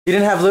You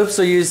didn't have lube,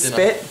 so you used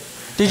spit?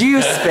 Did you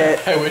use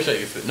spit? I wish I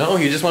used spit. No,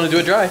 you just want to do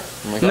it dry.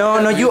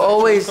 Oh no, you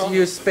always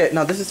use spit.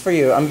 No, this is for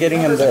you. I'm getting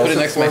him this. Put it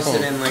next to my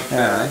phone. In like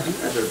that. You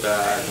guys are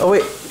bad. Oh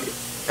wait,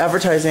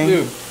 advertising.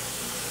 Lube.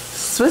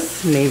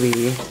 Swiss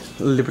Navy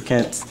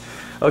lubricants.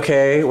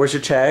 Okay, where's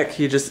your check?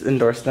 You just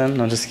endorsed them?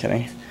 No, just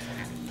kidding.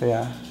 But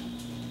yeah.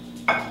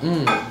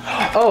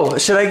 Oh,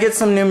 should I get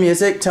some new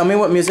music? Tell me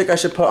what music I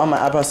should put on my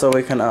iPod so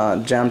we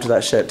can jam to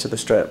that shit to the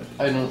strip.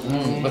 I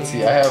don't. Let's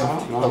see. I have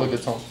hella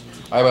good songs.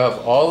 I have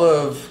all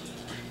of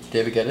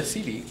David Guetta's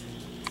CD.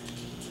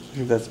 I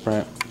think that's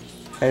Brent.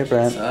 Hey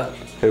Brent. What's up?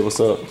 Hey, what's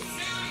up?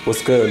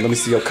 What's good? Let me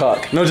see your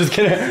cock. No, just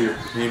kidding. Your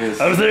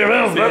penis. Let me see your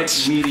mouth,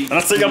 bitch. Let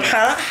me see your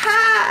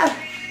ha.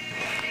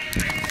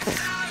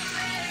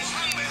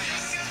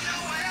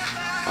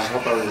 I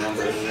hope I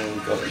remember it when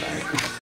we go tonight.